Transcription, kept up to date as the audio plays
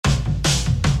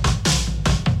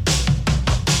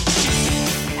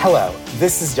Hello,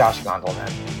 this is Josh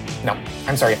Gondelman. No,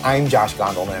 I'm sorry, I'm Josh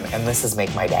Gondelman, and this is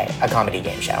Make My Day, a comedy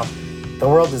game show. The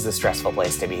world is a stressful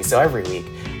place to be, so every week,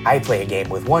 I play a game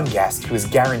with one guest who is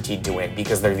guaranteed to win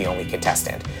because they're the only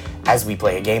contestant. As we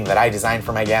play a game that I designed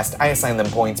for my guest, I assign them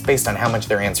points based on how much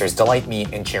their answers delight me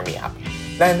and cheer me up.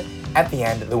 Then, at the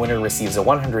end, the winner receives a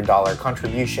 $100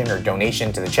 contribution or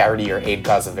donation to the charity or aid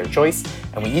cause of their choice,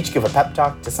 and we each give a pep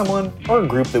talk to someone or a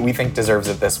group that we think deserves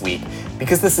it this week,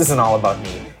 because this isn't all about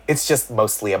me, it's just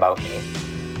mostly about me.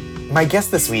 My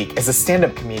guest this week is a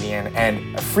stand-up comedian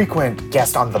and a frequent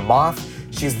guest on The Moth.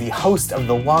 She's the host of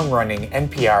the long-running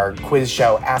NPR quiz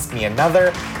show Ask Me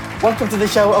Another. Welcome to the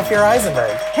show, Ophira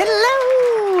Eisenberg.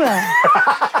 Hello!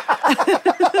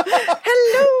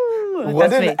 Hello!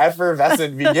 What an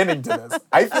effervescent beginning to this.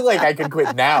 I feel like I could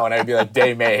quit now and I'd be like,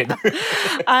 day made.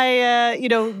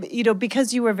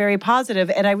 Because you were very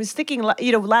positive, and I was thinking,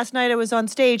 last night I was on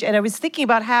stage and I was thinking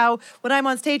about how when I'm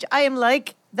on stage, I am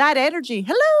like that energy.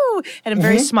 Hello! And I'm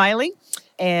very smiley.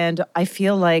 And I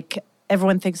feel like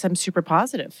everyone thinks I'm super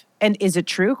positive. And is it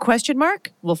true? ?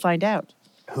 We'll find out.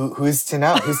 Who's to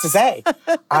know? Who's to say?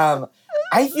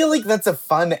 I feel like that's a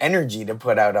fun energy to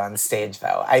put out on stage,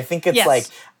 though. I think it's like,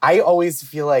 I always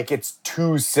feel like it's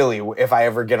too silly if I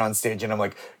ever get on stage and I'm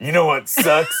like, you know what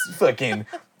sucks? Fucking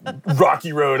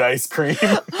Rocky Road ice cream.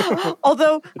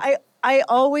 Although I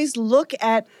always look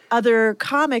at other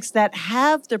comics that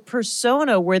have the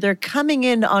persona where they're coming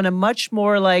in on a much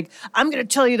more like, I'm going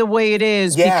to tell you the way it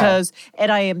is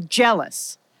and I am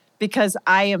jealous because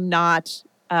I am not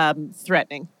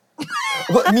threatening.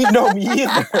 Well, me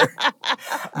either.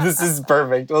 This is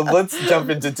perfect. Well, let's jump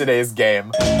into today's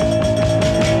game.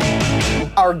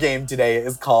 Our game today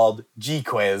is called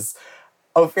G-Quiz.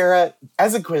 Ophira,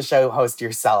 as a quiz show host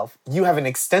yourself, you have an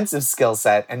extensive skill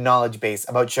set and knowledge base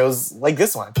about shows like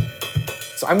this one.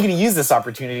 So I'm going to use this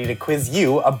opportunity to quiz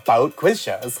you about quiz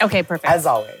shows. Okay, perfect. As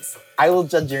always, I will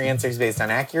judge your answers based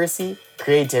on accuracy,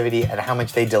 creativity, and how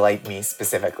much they delight me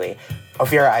specifically.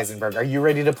 Ophira Eisenberg, are you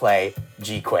ready to play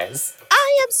G-Quiz?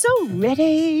 I am so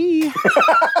ready.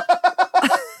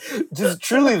 Just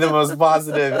truly the most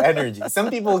positive energy. Some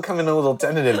people come in a little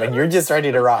tentative, and you're just ready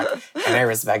to rock. And I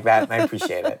respect that, and I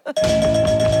appreciate it.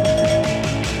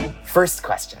 First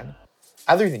question.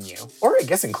 Other than you, or I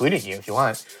guess including you if you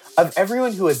want, of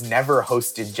everyone who has never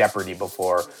hosted Jeopardy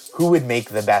before, who would make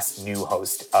the best new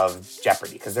host of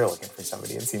Jeopardy? Because they're looking for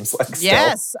somebody, it seems like.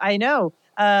 Yes, I know.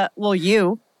 Well,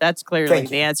 you. That's clearly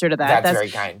the answer to that. That's very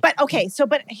kind. But okay,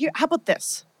 but here, how about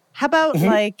this? How about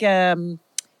like Banksy?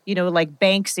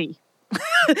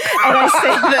 And I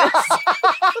say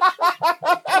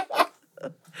this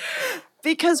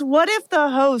because what if the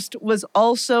host was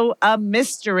also a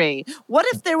mystery? What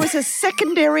if there was a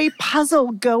secondary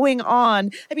puzzle going on?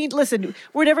 I mean, listen,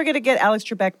 we're never going to get Alex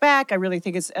Trebek back. I really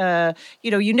think it's,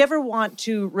 you never want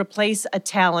to replace a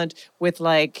talent with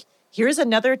like, here's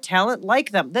another talent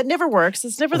like them. That never works.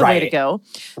 It's never the way to go.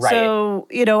 Right. So,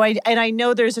 I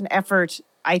know there's an effort.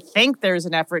 I think there's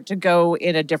an effort to go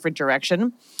in a different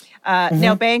direction.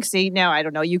 Now, Banksy, I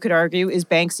don't know, you could argue, is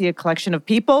Banksy a collection of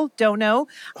people? Don't know.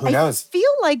 Who knows? I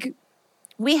feel like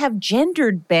we have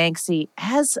gendered Banksy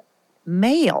as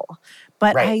male,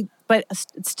 but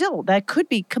still, that could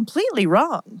be completely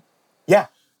wrong. Yeah.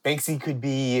 Banksy could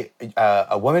be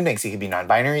a woman. Banksy could be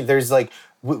non-binary. There's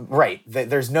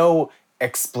there's no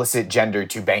explicit gender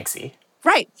to Banksy.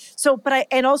 Right. So,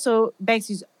 and also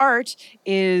Banksy's art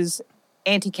is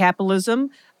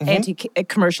anti-capitalism,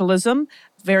 anti-commercialism,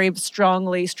 very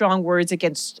strong words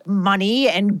against money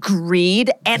and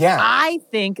greed. And I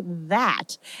think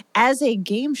that as a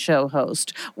game show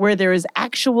host, where there is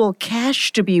actual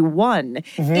cash to be won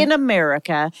in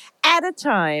America at a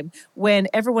time when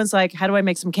everyone's like, how do I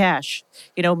make some cash?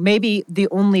 Maybe the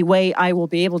only way I will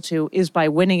be able to is by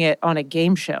winning it on a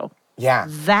game show. Yeah.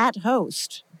 That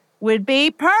host would be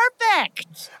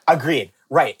perfect. Agreed.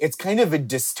 Right. It's kind of a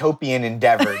dystopian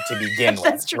endeavor to begin with.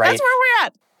 That's true. Right? That's where we're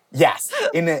at. Yes.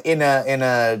 In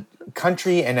a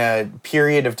country, in a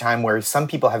period of time where some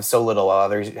people have so little while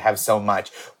others have so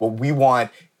much, what we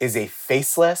want is a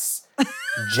faceless,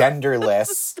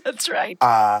 genderless, that's right,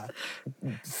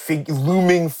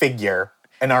 looming figure,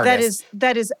 an artist.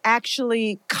 That is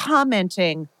actually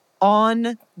commenting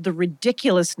on the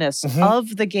ridiculousness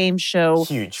of the game show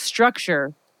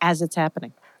structure as it's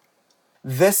happening.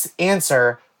 This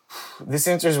answer's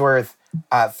worth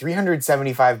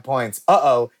 375 points.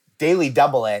 Daily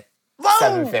double it,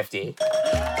 750.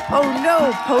 Oh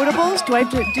no, potables? Do I have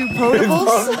to do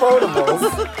potables? Potables.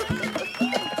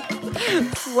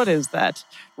 What is that?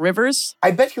 Rivers?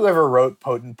 I bet whoever wrote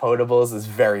Potent Potables is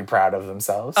very proud of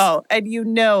themselves. Oh, and you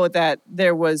know that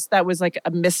that was like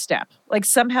a misstep. Like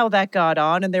somehow that got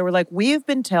on and they were like, we have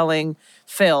been telling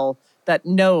Phil that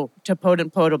no to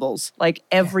Potent Potables like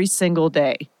every single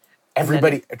day.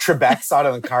 Everybody, Trebek saw it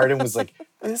on the card and was like,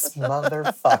 this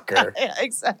motherfucker. Yeah,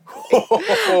 exactly.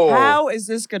 Oh. How is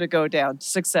this going to go down?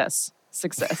 Success.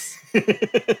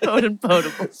 Potent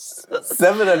Potables.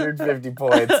 750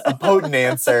 points. A potent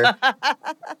answer.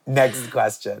 Next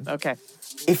question. Okay.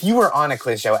 If you were on a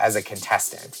quiz show as a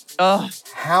contestant,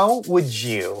 how would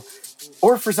you,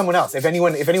 or for someone else, if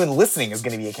anyone listening is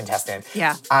going to be a contestant,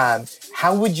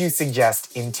 how would you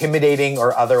suggest intimidating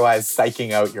or otherwise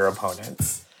psyching out your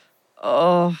opponents?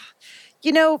 Oh,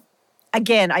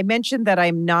 again, I mentioned that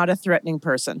I'm not a threatening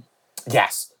person.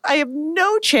 Yes. I have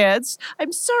no chance.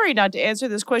 I'm sorry not to answer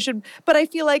this question, but I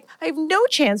feel like I have no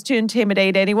chance to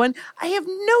intimidate anyone. I have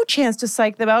no chance to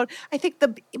psych them out. I think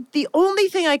the only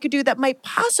thing I could do that might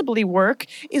possibly work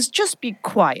is just be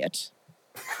quiet.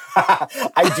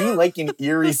 I do like an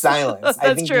eerie silence.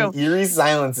 I think true. The eerie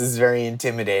silence is very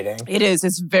intimidating. It is.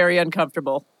 It's very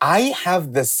uncomfortable. I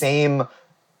have the same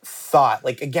thought.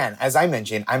 Like, again, as I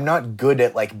mentioned, I'm not good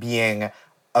at like being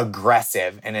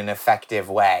aggressive in an effective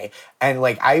way. And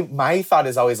like my thought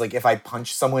is always like if I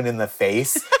punch someone in the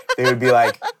face, they would be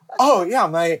like, oh yeah,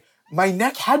 my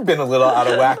neck had been a little out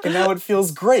of whack and now it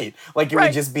feels great. Like it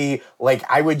would just be like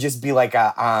I would just be like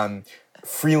a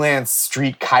freelance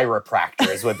street chiropractor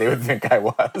is what they would think I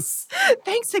was.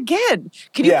 Thanks again.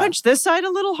 Can you punch this side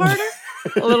a little harder?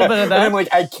 A little bit of that. And I'm like,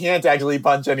 I can't actually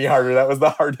punch any harder. That was the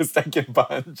hardest I can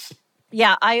punch.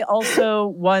 Yeah, I also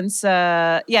once,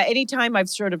 anytime I've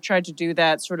sort of tried to do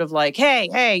that, sort of like, hey,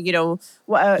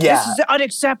 this is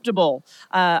unacceptable.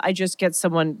 I just get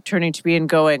someone turning to me and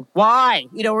going, why?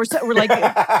 We're like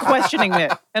questioning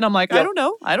it. And I'm like, I don't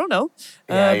know.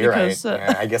 Yeah, you're right.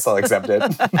 I guess I'll accept it.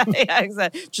 Yeah,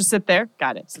 exactly. Just sit there.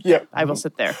 Got it. Yeah. I will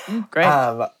sit there. Great.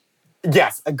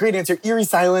 Yes, a great answer. Eerie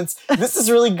silence. This is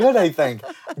really good, I think.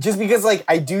 Just because, like,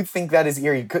 I do think that is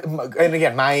eerie. And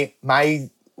again, my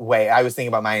way, I was thinking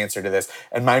about my answer to this,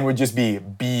 and mine would just be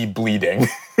bleeding.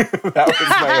 That was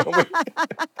my only.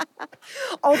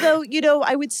 Although,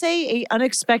 I would say an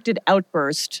unexpected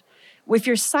outburst, if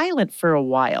you're silent for a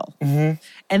while, and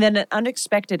then an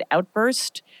unexpected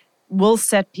outburst will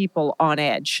set people on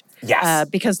edge. Yes.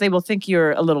 Because they will think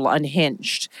you're a little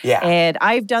unhinged. Yeah. And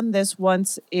I've done this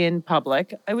once in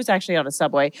public. I was actually on a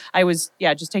subway. I was,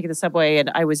 just taking the subway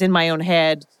and I was in my own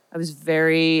head. I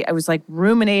was like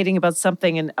ruminating about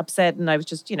something and upset and I was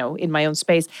just, in my own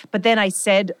space. But then I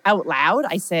said out loud,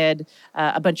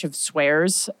 a bunch of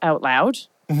swears out loud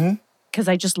because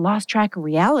I just lost track of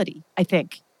reality, I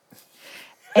think.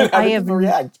 And How did people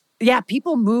react? Yeah,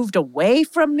 people moved away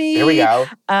from me. Here we go. Okay.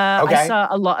 I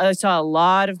saw a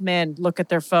lot of men look at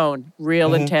their phone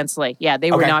real intensely. Yeah,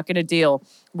 they were not going to deal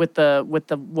with the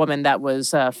woman that was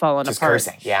falling apart. Just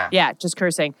cursing, yeah. Yeah, just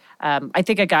cursing. I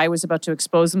think a guy was about to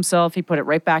expose himself. He put it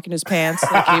right back in his pants.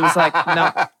 Like he was like,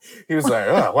 no. He was like,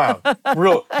 oh, wow.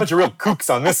 Bunch of real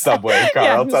kooks on this subway car,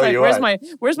 I'll tell you what.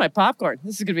 Where's my popcorn?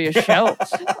 This is going to be a show.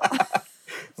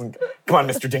 Come on,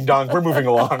 Mr. Ding Dong, we're moving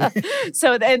along.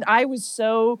 So then I was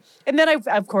and then I,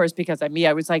 of course, because I'm me,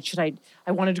 I was like,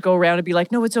 I wanted to go around and be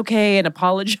like, no, it's okay, and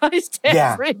apologize to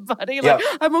everybody. Like,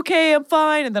 I'm okay, I'm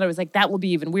fine. And then I was like, that will be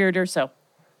even weirder, so.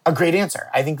 A great answer.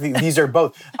 I think these are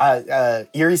both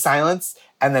eerie silence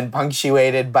and then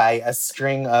punctuated by a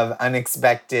string of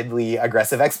unexpectedly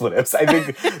aggressive expletives. I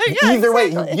think either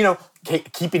way,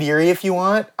 keep it eerie if you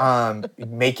want.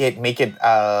 Make it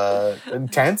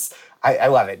intense. I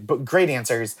love it. But great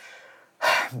answers.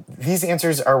 These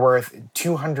answers are worth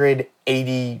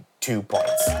 282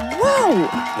 points. Whoa!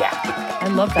 Yeah. I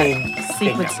love that sequence.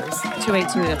 Big numbers.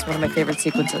 282, that's one of my favorite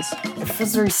sequences. It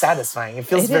feels very satisfying. It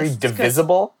feels very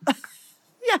divisible.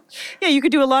 Yeah, you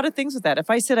could do a lot of things with that. If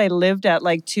I said I lived at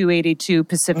like 282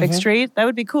 Pacific Street, that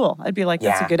would be cool. I'd be like,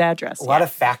 that's a good address. A lot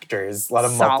of factors, a lot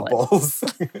of multiples.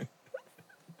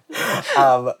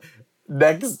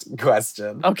 Next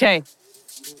question. Okay.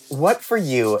 What for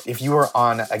you, if you were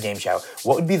on a game show,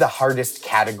 what would be the hardest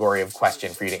category of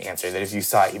question for you to answer? That if you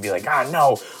saw it, you'd be like,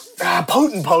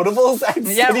 potent potables? I'd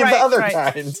study the other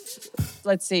kind.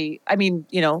 Let's see. I mean,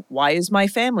 why is my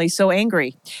family so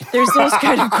angry? There's those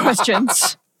kind of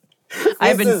questions.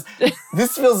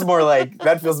 This feels more like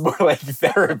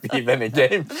therapy than a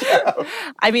game show.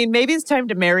 I mean, maybe it's time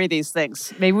to marry these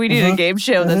things. Maybe we need a game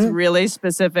show that's really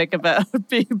specific about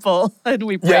people and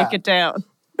we break it down.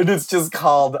 And it's just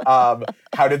called,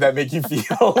 How Did That Make You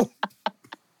Feel?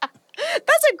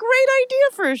 That's a great idea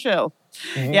for a show.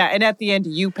 Yeah, and at the end,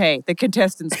 you pay. The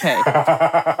contestants pay.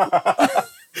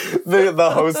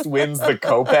 The host wins the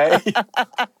copay.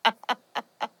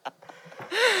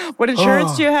 What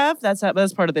insurance do you have? That's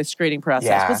part of the screening process.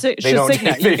 Yeah, But they don't Cigna,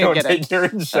 take, they you don't can take get your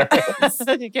insurance.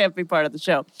 it. You can't be part of the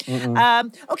show.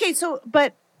 Okay,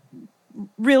 but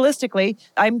realistically,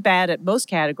 I'm bad at most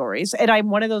categories. And I'm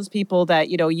one of those people that,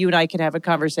 you and I can have a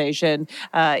conversation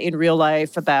in real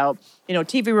life about,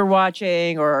 TV we're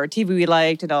watching or TV we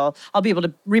liked, and I'll be able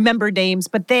to remember names.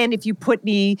 But then if you put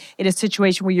me in a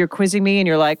situation where you're quizzing me and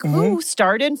you're like, who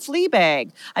starred in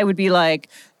Fleabag? I would be like,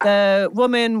 the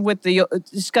woman with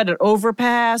she's got an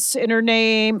overpass in her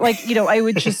name. I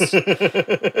would just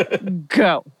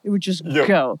go. It would just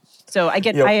go. So I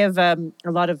have a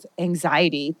lot of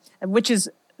anxiety, which is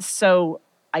so,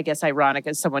 I guess, ironic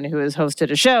as someone who has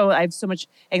hosted a show. I have so much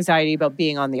anxiety about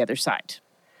being on the other side.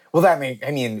 Well, that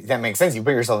makes sense. You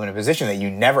put yourself in a position that you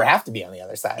never have to be on the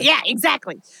other side. Yeah,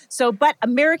 exactly. So, but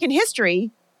American history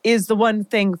is the one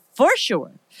thing for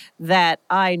sure that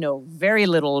I know very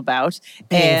little about.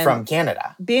 Being from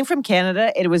Canada,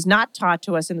 it was not taught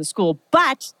to us in the school.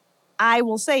 But I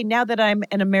will say, now that I'm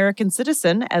an American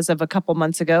citizen, as of a couple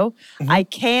months ago, I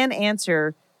can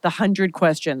answer the 100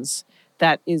 questions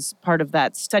that is part of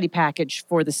that study package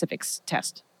for the civics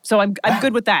test. So I'm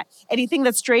good with that. Anything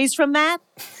that strays from that,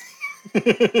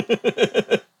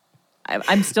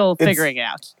 I'm still figuring it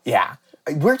out. Yeah.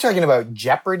 We're talking about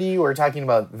Jeopardy. We're talking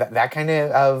about that kind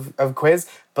of quiz.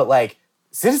 But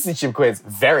citizenship quiz,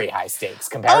 very high stakes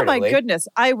comparatively. Oh my goodness.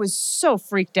 I was so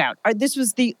freaked out. This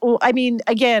was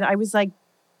again, I was like,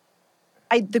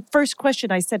 the first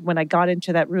question I said when I got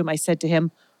into that room, I said to him,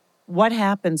 what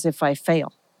happens if I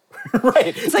fail?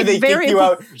 Right. It's do they kick you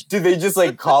out? Do they just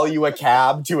call you a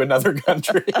cab to another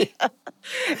country?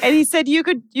 And he said, you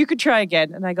could try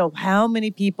again. And I go, how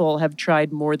many people have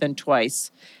tried more than twice?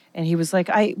 And he was like,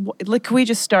 can we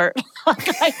just start?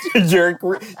 You're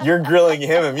grilling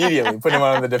him immediately, put him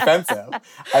on the defensive.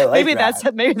 I like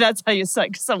that. Maybe that's how you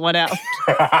psych someone out.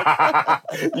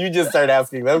 You just start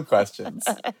asking them questions.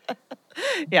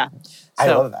 Yeah.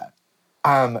 I love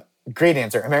that. Great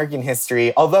answer. American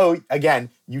history. Although, again,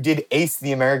 you did ace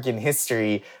the American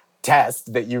history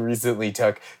test that you recently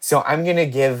took. So I'm going to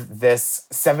give this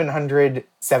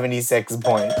 776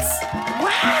 points.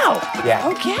 Wow. Yeah.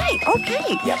 Okay.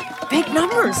 Yep. Big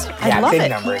numbers. I love big it.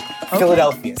 number. Okay.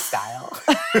 Philadelphia style.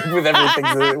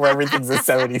 Where everything's a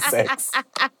 76.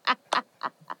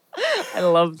 I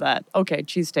love that. Okay,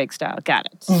 cheesesteak style. Got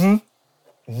it. Mm-hmm.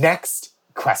 Next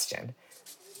question.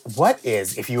 What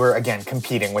is, if you were, again,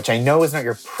 competing, which I know is not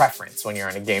your preference when you're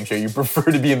on a game show, you prefer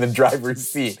to be in the driver's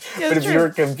seat, but if you were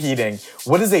competing,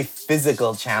 what is a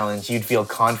physical challenge you'd feel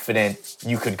confident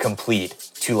you could complete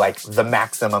to, the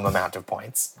maximum amount of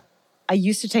points? I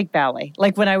used to take ballet.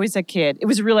 When I was a kid, it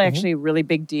was really actually a really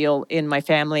big deal in my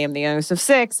family. I'm the youngest of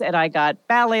 6, and I got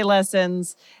ballet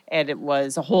lessons, and it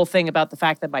was a whole thing about the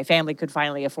fact that my family could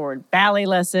finally afford ballet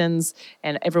lessons,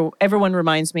 and everyone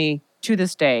reminds me to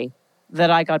this day that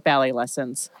I got ballet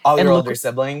lessons. All your older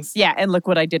siblings? Yeah, and look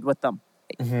what I did with them.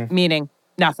 Meaning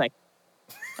nothing.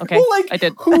 Okay, well, I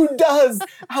did. Who does?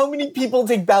 How many people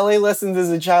take ballet lessons as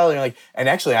a child? And you're and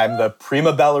actually I'm the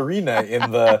prima ballerina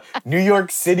in the New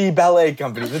York City Ballet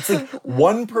Company. It's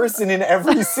one person in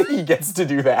every city gets to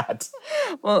do that.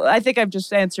 Well, I think I've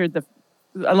just answered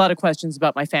a lot of questions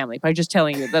about my family by just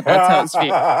telling you that's how it's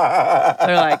viewed.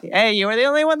 They're like, hey, you were the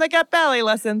only one that got ballet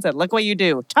lessons, and look what you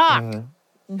do. Talk.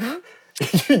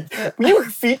 Your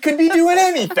feet could be doing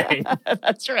anything.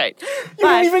 That's right. You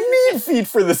don't even need feet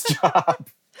for this job.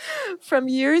 From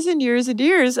years and years and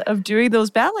years of doing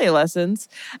those ballet lessons,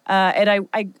 and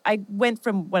I went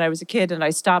from when I was a kid, and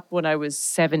I stopped when I was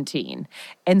 17.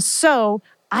 And so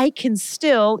I can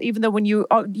still, even though when you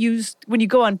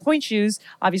go on point shoes,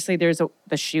 obviously the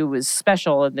shoe is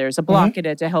special and there's a block in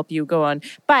it to help you go on,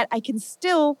 but I can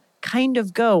still kind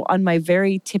of go on my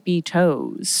very tippy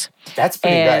toes. That's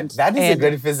pretty good. That is a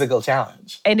good physical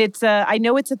challenge. And it's I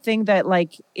know it's a thing that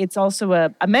it's also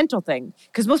a mental thing,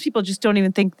 because most people just don't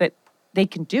even think that they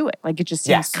can do it. It just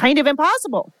seems kind of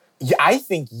impossible. Yeah, I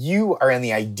think you are in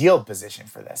the ideal position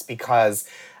for this, because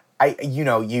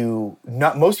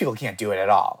most people can't do it at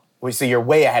all. So you're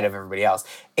way ahead of everybody else.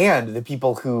 And the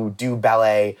people who do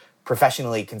ballet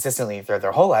professionally, consistently throughout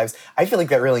their whole lives, I feel like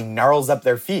that really gnarls up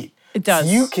their feet. It does.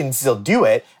 So you can still do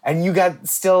it, and you got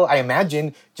still, I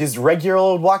imagine, just regular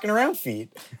old walking around feet.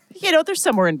 There's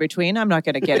somewhere in between. I'm not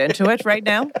going to get into it right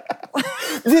now.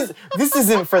 This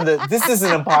isn't a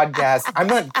podcast. I'm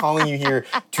not calling you here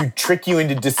to trick you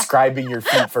into describing your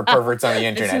feet for perverts on the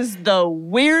internet. This is the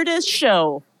weirdest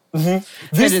show. This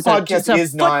podcast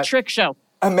is not trick show.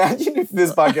 Imagine if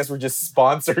this podcast were just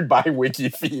sponsored by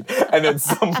WikiFeet, and at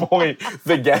some point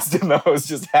the guest and the host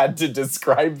just had to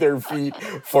describe their feet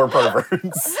for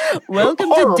perverts. Welcome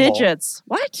Horrible. to Digits.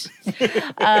 What?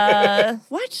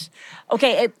 What?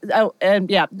 Okay.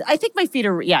 Yeah, I think my feet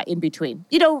are, in between.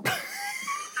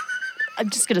 I'm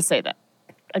just going to say that.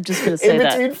 I'm just going to say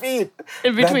that. In between feet.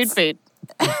 In between feet.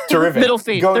 Terrific. Middle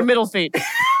feet. They're middle feet.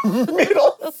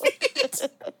 Middle feet.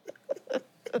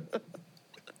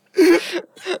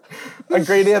 A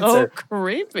great answer. Oh,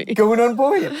 creepy. Going on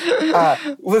point.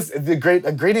 Listen,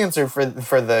 a great answer for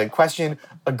the question.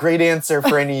 A great answer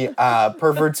for any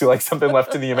perverts who like something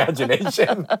left to the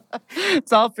imagination.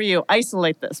 It's all for you.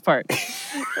 Isolate this part.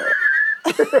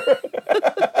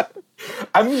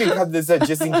 I'm going to cut this out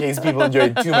just in case people enjoy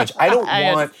it too much. I don't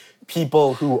want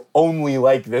people who only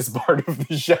like this part of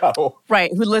the show. Right,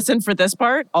 who listen for this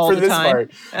part all for the this time.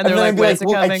 Part. And they're then like, I'd be when's it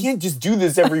well, coming? I can't just do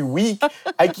this every week.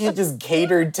 I can't just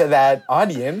cater to that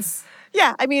audience.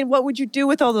 Yeah, I mean, what would you do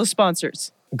with all those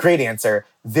sponsors? Great answer.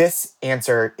 This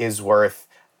answer is worth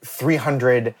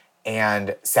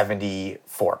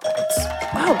 374 points.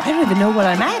 Wow, I don't even know what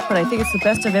I'm at, but I think it's the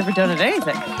best I've ever done at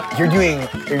anything. You're doing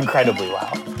incredibly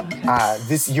well.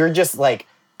 You're just like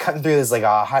cutting through this like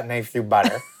a hot knife through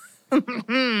butter.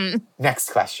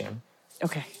 Next question.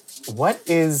 Okay. What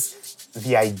is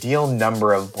the ideal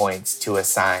number of points to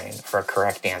assign for a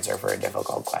correct answer for a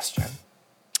difficult question?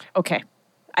 Okay.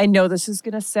 I know this is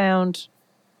going to sound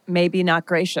maybe not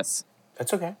gracious.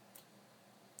 That's okay.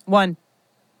 1.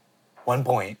 1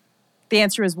 point. The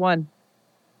answer is 1.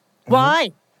 Mm-hmm.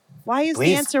 Why? Why is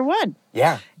Please. the answer 1?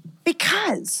 Yeah.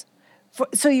 Because.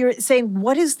 So you're saying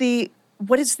what is the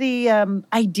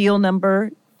ideal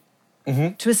number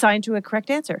to assign to a correct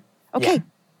answer? Okay. Yeah.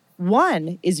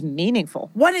 1 is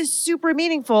meaningful. 1 is super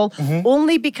meaningful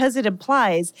only because it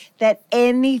implies that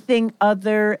anything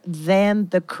other than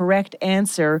the correct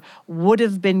answer would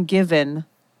have been given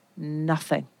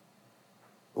nothing.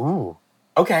 Ooh.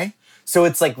 Okay. So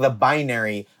it's like the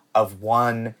binary of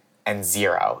 1 and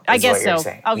 0. I guess what you're so.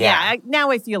 saying. Oh, yeah.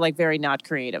 Now I feel like very not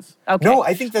creative. Okay. No,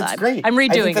 I think that's great. I'm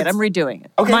redoing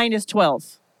it. Okay. Minus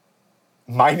 12.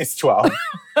 Minus 12.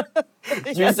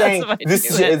 You're saying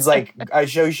this is like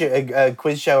a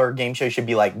quiz show or game show should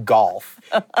be like golf,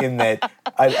 in that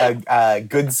a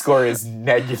good score is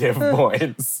negative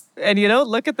points. And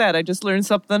look at that. I just learned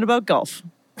something about golf.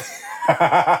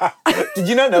 Did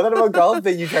you not know that about golf,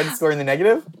 that you tried to score in the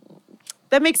negative?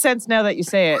 That makes sense now that you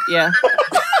say it, yeah.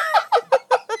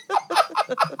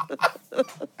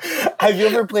 Have you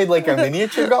ever played like a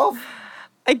miniature golf?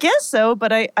 I guess so,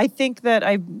 but I think that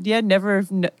I never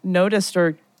noticed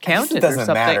or counted It doesn't or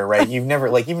something. matter, right? You've never,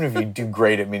 like, even if you do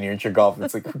great at miniature golf,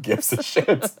 it's like, who gives a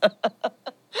shit?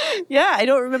 Yeah, I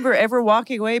don't remember ever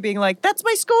walking away being like, that's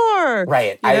my score.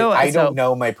 Right. I don't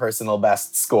know my personal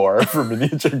best score for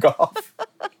miniature golf.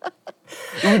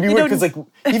 It would be weird because, like,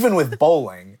 even with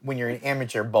bowling, when you're an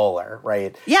amateur bowler,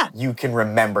 right? Yeah. You can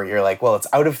remember, you're like, well, it's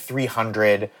out of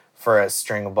 300 for a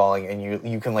string of bowling, and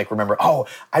you can, like, remember, oh,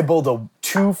 I bowled a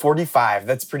 245.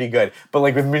 That's pretty good. But,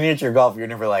 like, with miniature golf, you're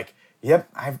never like, yep,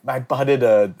 I putted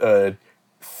a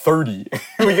 30.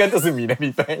 Like, that doesn't mean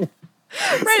anything.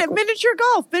 Right, at miniature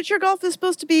golf. Miniature golf is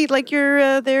supposed to be like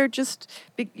you're there just,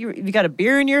 you got a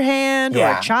beer in your hand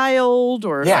or a child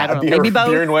or I don't know, maybe both.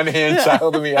 Beer in one hand,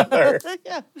 child in the other.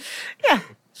 Yeah.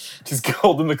 Just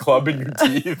holding the club in your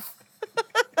teeth.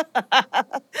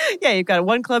 Yeah, you've got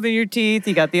one club in your teeth.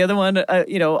 You got the other one,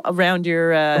 around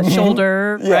your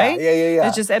shoulder, right? Yeah.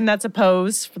 It's just, and that's a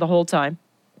pose for the whole time.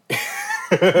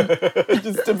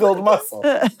 Just to build muscle.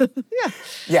 Yeah.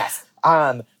 Yes.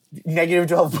 Negative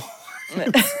 12 points.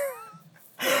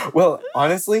 Well,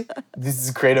 honestly, this is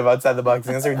a creative outside the box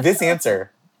answer. This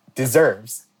answer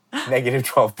deserves negative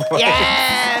 12 points.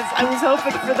 Yes! I was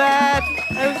hoping for that.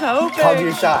 I was hoping. Called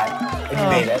your shot, and you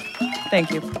made it.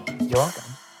 Thank you. You're welcome.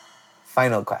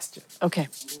 Final question. Okay.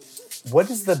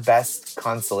 What is the best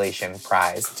consolation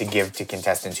prize to give to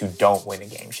contestants who don't win a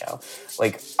game show?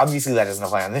 Like, obviously that doesn't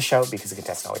apply on this show because the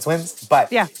contestant always wins.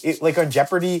 But like on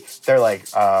Jeopardy, they're like,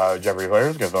 Jeopardy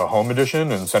players get the home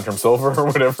edition and Centrum Silver or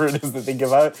whatever it is that they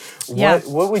give out.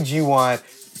 What would you want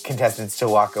contestants to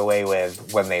walk away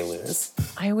with when they lose?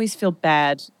 I always feel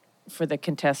bad for the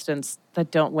contestants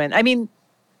that don't win. I mean,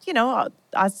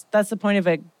 that's the point of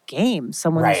a game.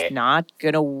 Someone's not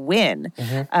going to win.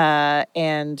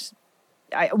 And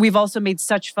we've also made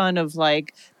such fun of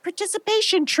like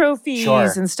participation trophies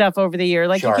Sure. and stuff over the year.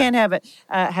 Like Sure. you can't have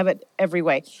it every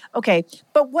way. Okay,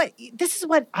 but this is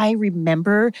what I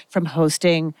remember from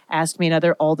hosting Ask Me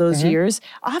Another all those years.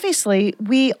 Obviously,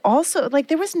 we also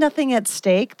there was nothing at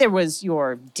stake. There was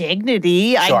your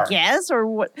dignity, Sure. I guess, or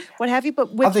what have you.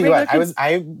 But with I'll tell you what, regular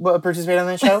I participated on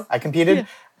that show. I competed. Yeah.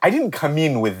 I didn't come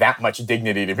in with that much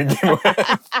dignity to begin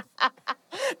with.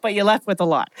 but you left with a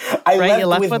lot. I right? You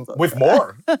left with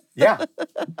more. Yeah.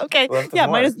 Okay. Left with Yeah,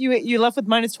 more. you left with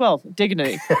 -12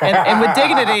 dignity, and with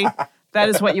dignity. That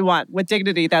is what you want. With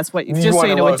dignity, that's what you just so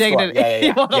you know. With dignity,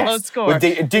 you want a low score. With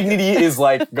dignity is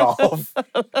like golf.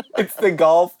 It's the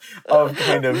golf of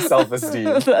kind of self-esteem.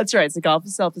 That's right. It's the golf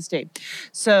of self-esteem.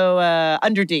 So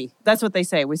under D, that's what they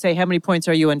say. We say, how many points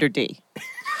are you under D?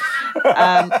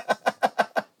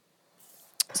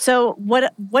 So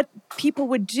what people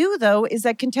would do, though, is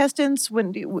that contestants,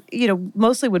 when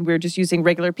mostly when we were just using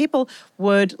regular people,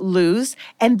 would lose,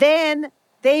 and then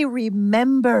they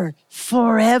remember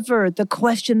forever the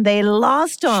question they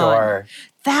lost on. Sure.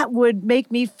 That would make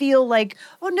me feel like,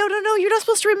 oh, no, you're not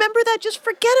supposed to remember that. Just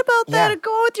forget about that and go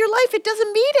on with your life. It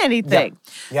doesn't mean anything.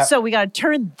 Yep. So we got to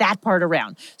turn that part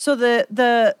around. So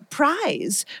the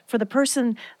prize for the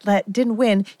person that didn't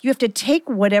win, you have to take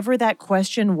whatever that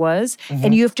question was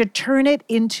and you have to turn it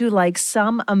into like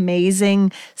some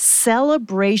amazing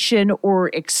celebration or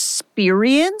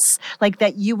experience like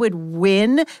that you would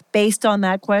win based on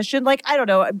that question. Like, I don't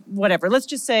know, whatever. Let's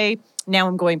just say, now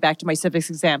I'm going back to my civics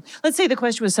exam. Let's say the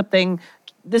question was something,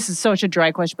 this is such a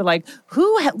dry question, but like,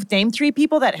 name 3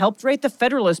 people that helped write the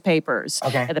Federalist Papers?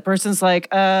 Okay. And the person's like,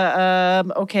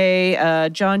 John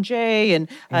Jay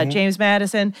and James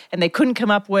Madison, and they couldn't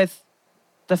come up with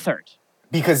the third.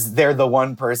 Because they're the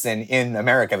one person in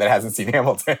America that hasn't seen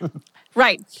Hamilton.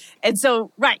 Right. And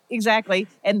so, right, exactly.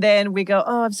 And then we go,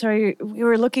 oh, I'm sorry, we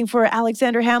were looking for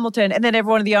Alexander Hamilton. And then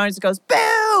everyone in the audience goes,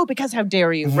 boo, because how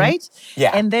dare you, right?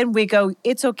 Yeah. And then we go,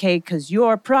 it's okay, because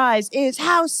your prize is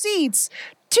house seats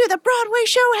to the Broadway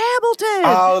show Hamilton.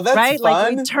 Oh, that's right? fun.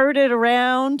 Like we turn it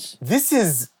around. This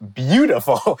is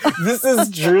beautiful. This is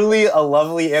truly a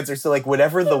lovely answer. So like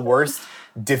whatever the worst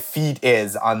defeat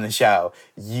is on the show,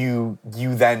 you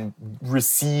then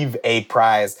receive a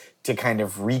prize to kind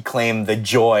of reclaim the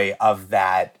joy of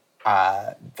that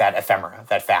ephemera,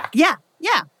 that fact. Yeah.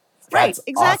 Right, That's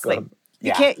exactly. awesome.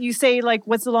 You say like,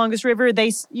 what's the longest river?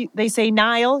 They say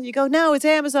Nile. You go, no, it's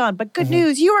Amazon. But good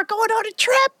news, you are going on a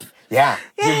trip. Yeah.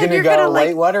 You're gonna go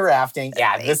whitewater rafting.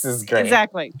 Yeah, this is great.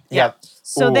 Exactly. Yep.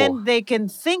 So Ooh. then they can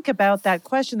think about that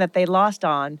question that they lost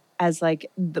on as like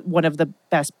one of the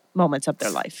best moments of their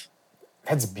life.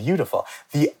 That's beautiful.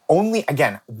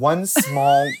 One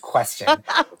small question.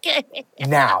 Okay.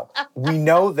 Now, we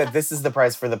know that this is the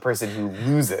prize for the person who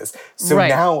loses. So Right.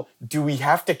 now, do we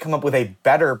have to come up with a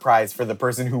better prize for the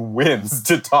person who wins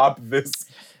to top this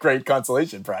great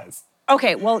consolation prize?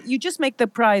 Okay, well, you just make the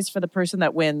prize for the person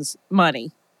that wins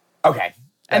money. Okay.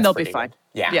 And they'll that's be pretty fine. good.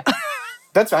 Yeah. Yeah.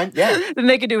 That's fine. Yeah. Then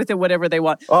they can do with it whatever they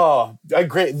want. Oh,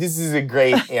 this is a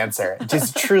great answer.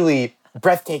 Just truly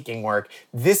breathtaking work.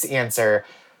 This answer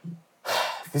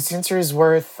is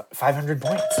worth 500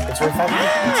 points. It's worth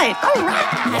 500 points. All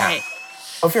right.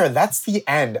 Ophira, that's the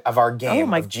end of our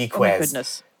game of G Quiz. Oh, my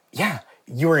goodness. Yeah.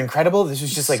 You were incredible. This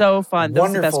was just like So fun. This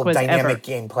was the best wonderful quiz dynamic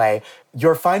gameplay.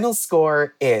 Your final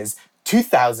score is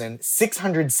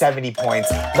 2,670 points,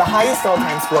 the highest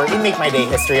all-time score in Make My Day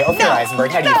history. Ophira Eisenberg,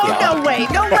 how do you feel? No way.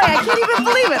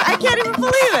 I can't even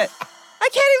believe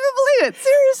it.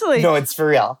 Seriously. No, it's for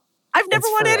real. I've never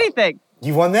It's won for real. anything.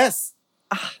 You won this.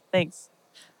 Thanks.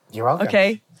 You're welcome.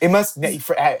 Okay. It must,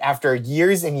 after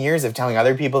years and years of telling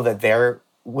other people that they're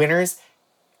winners,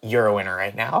 you're a winner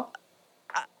right now.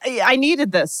 I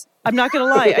needed this. I'm not going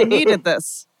to lie. I needed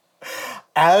this.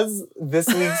 As this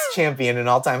week's champion and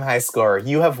all-time high scorer,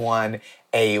 you have won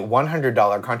a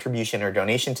 $100 contribution or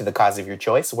donation to the cause of your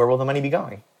choice. Where will the money be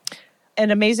going? An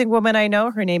amazing woman I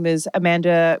know. Her name is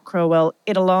Amanda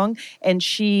Crowell-Italong, and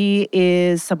she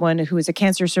is someone who is a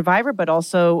cancer survivor, but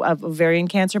also of ovarian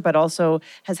cancer, but also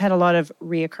has had a lot of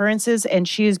reoccurrences. And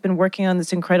she has been working on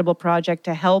this incredible project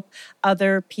to help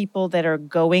other people that are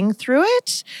going through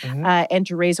it and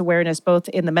to raise awareness both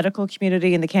in the medical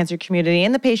community, in the cancer community,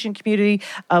 and the patient community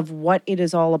of what it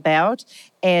is all about.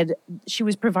 And she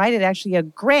was provided actually a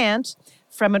grant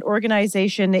from an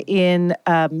organization in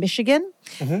Michigan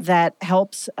that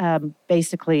helps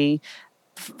basically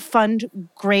fund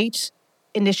great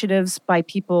initiatives by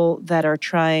people that are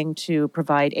trying to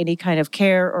provide any kind of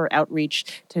care or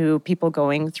outreach to people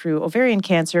going through ovarian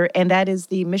cancer. And that is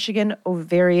the Michigan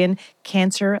Ovarian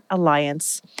Cancer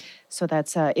Alliance. So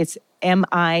that's it's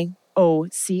MICA.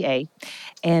 OCA.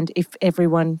 And if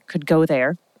everyone could go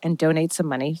there and donate some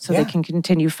money so they can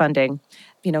continue funding,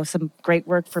 some great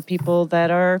work for people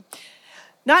that are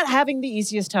not having the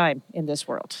easiest time in this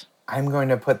world. I'm going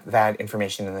to put that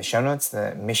information in the show notes,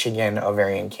 the Michigan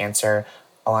Ovarian Cancer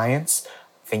Alliance.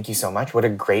 Thank you so much. What a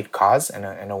great cause and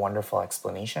a wonderful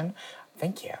explanation.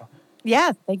 Thank you.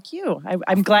 Yeah, thank you.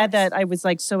 I'm glad that I was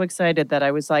so excited that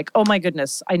I was like, oh my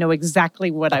goodness, I know exactly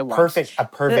what I want. A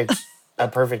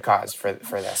perfect cause for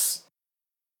this.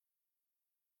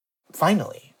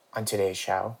 Finally, on today's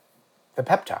show, the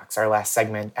Pep Talks, our last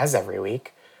segment as every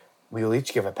week. We will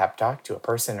each give a pep talk to a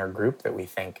person or group that we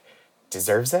think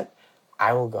deserves it.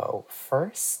 I will go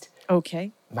first.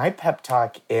 Okay. My pep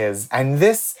talk is, and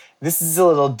this is a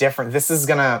little different.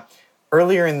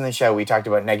 Earlier in the show, we talked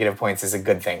about negative points as a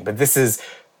good thing, but this is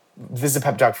a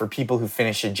pep talk for people who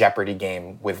finish a Jeopardy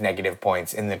game with negative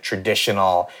points in the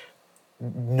traditional,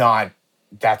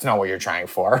 that's not what you're trying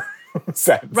for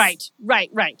sense. Right.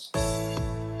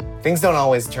 Things don't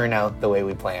always turn out the way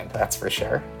we planned, that's for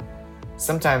sure.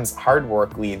 Sometimes hard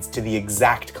work leads to the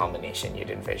exact combination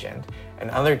you'd envisioned, and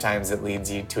other times it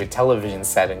leads you to a television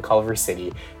set in Culver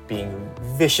City being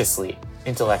viciously,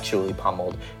 intellectually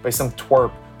pummeled by some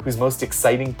twerp whose most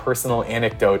exciting personal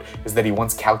anecdote is that he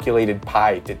once calculated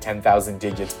pi to 10,000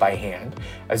 digits by hand,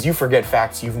 as you forget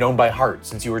facts you've known by heart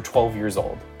since you were 12 years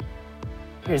old.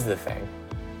 Here's the thing.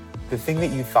 The thing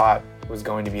that you thought was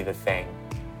going to be the thing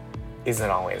isn't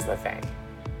always the thing.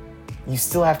 You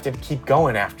still have to keep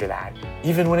going after that,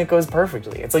 even when it goes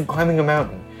perfectly. It's like climbing a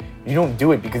mountain. You don't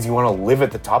do it because you want to live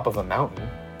at the top of a mountain.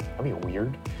 That'd be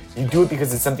weird. You do it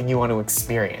because it's something you want to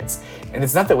experience. And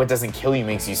it's not that what doesn't kill you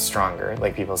makes you stronger,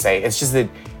 like people say. It's just that,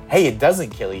 hey, it doesn't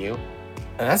kill you.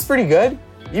 And that's pretty good.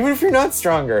 Even if you're not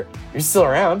stronger, you're still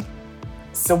around.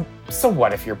 So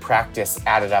what if your practice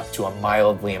added up to a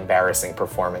mildly embarrassing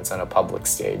performance on a public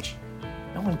stage?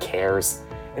 No one cares.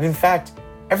 And in fact,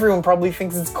 everyone probably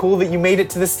thinks it's cool that you made it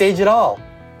to the stage at all.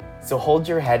 So hold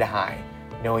your head high,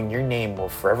 knowing your name will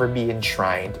forever be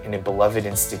enshrined in a beloved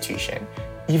institution,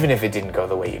 even if it didn't go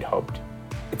the way you'd hoped.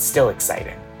 It's still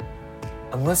exciting.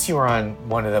 Unless you were on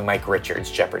one of the Mike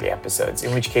Richards Jeopardy episodes,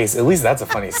 in which case, at least that's a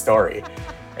funny story.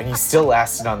 And you still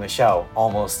lasted on the show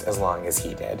almost as long as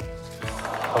he did.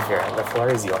 Ophira, the floor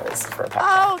is yours for a pep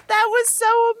talk. Oh, that was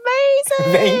so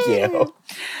amazing. Thank you.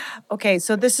 Okay,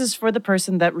 so this is for the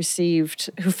person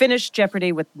who finished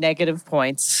Jeopardy with negative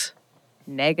points.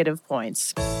 Negative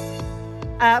points.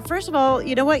 First of all,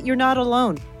 you know what? You're not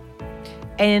alone.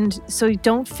 And so you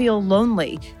don't feel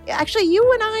lonely. Actually,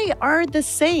 you and I are the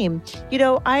same.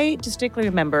 I distinctly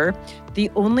remember the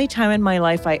only time in my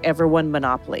life I ever won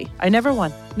Monopoly. I never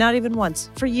won, not even once,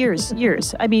 for years.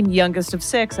 I mean, youngest of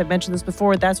 6. I've mentioned this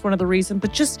before. That's one of the reasons.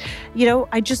 But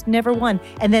I just never won.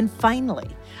 And then finally,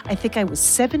 I think I was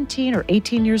 17 or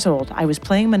 18 years old. I was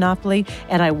playing Monopoly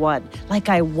and I won.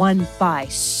 I won by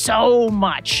so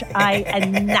much. I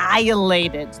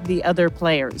annihilated the other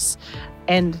players.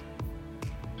 And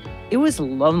it was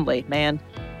lonely, man.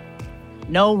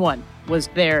 No one was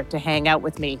there to hang out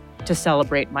with me to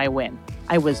celebrate my win.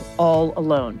 I was all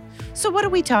alone. So what are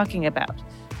we talking about?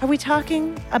 Are we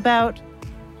talking about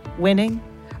winning?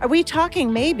 Are we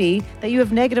talking maybe that you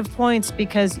have negative points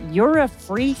because you're a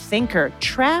free thinker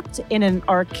trapped in an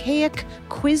archaic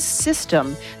quiz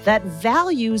system that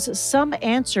values some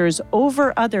answers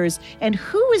over others? And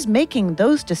who is making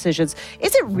those decisions?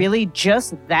 Is it really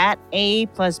just that A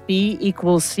plus B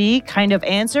equals C kind of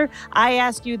answer? I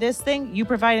ask you this thing, you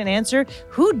provide an answer.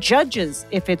 Who judges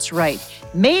if it's right?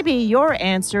 Maybe your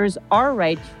answers are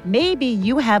right. Maybe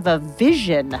you have a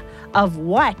vision of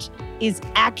what is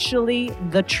actually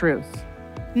the truth.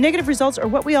 Negative results are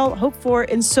what we all hope for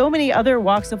in so many other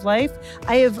walks of life.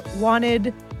 I have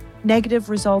wanted negative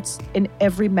results in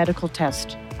every medical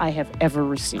test I have ever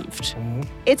received.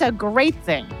 It's a great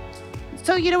thing.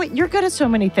 So you know what? You're good at so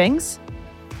many things.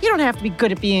 You don't have to be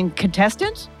good at being a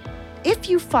contestant. If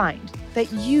you find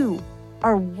that you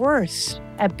are worse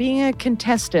at being a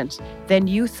contestant than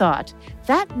you thought,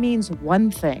 that means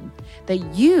one thing, that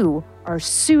you are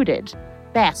suited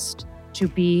best to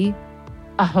be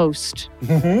a host.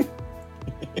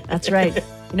 That's right.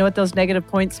 You know what those negative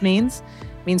points means?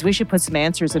 It means we should put some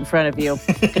answers in front of you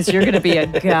because you're going to be a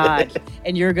god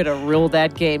and you're going to rule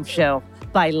that game show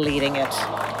by leading it.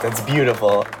 That's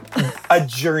beautiful. A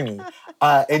journey,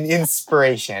 an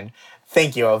inspiration.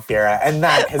 Thank you, Ophira. And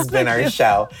that has been our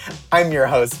show. I'm your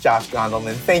host, Josh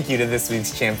Gondelman. Thank you to this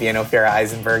week's champion, Ophira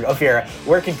Eisenberg. Ophira,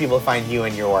 where can people find you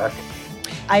and your work?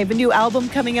 I have a new album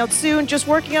coming out soon, just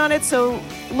working on it, so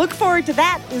look forward to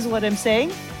that is what I'm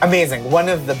saying. Amazing. One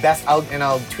of the best, I'll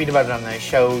tweet about it on the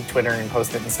show, Twitter, and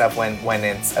post it and stuff when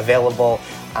it's available.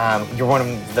 You're one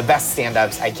of the best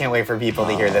stand-ups. I can't wait for people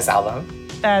to hear this album.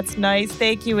 That's nice.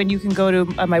 Thank you. And you can go to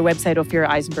my website,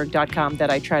 ophiraeisenberg.com,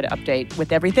 that I try to update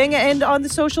with everything. And on the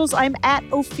socials, I'm at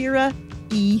Ophira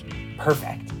E.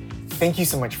 Perfect. Thank you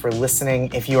so much for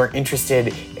listening. If you are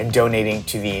interested in donating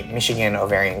to the Michigan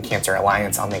Ovarian Cancer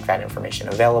Alliance, I'll make that information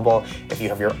available. If you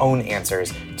have your own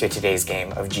answers to today's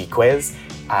game of G Quiz,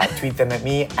 tweet them at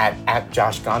me at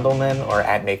Josh Gondelman or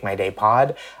at Make My Day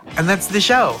Pod. And that's the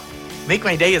show. Make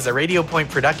My Day is a Radio Point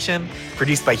production,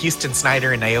 produced by Houston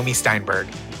Snyder and Naomi Steinberg,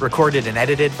 recorded and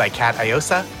edited by Kat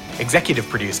Iosa, executive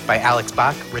produced by Alex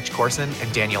Bach, Rich Corson,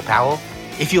 and Daniel Powell.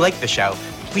 If you like the show,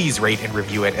 please rate and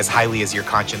review it as highly as your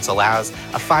conscience allows.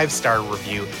 A 5-star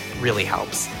review really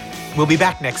helps. We'll be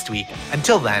back next week.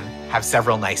 Until then, have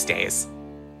several nice days.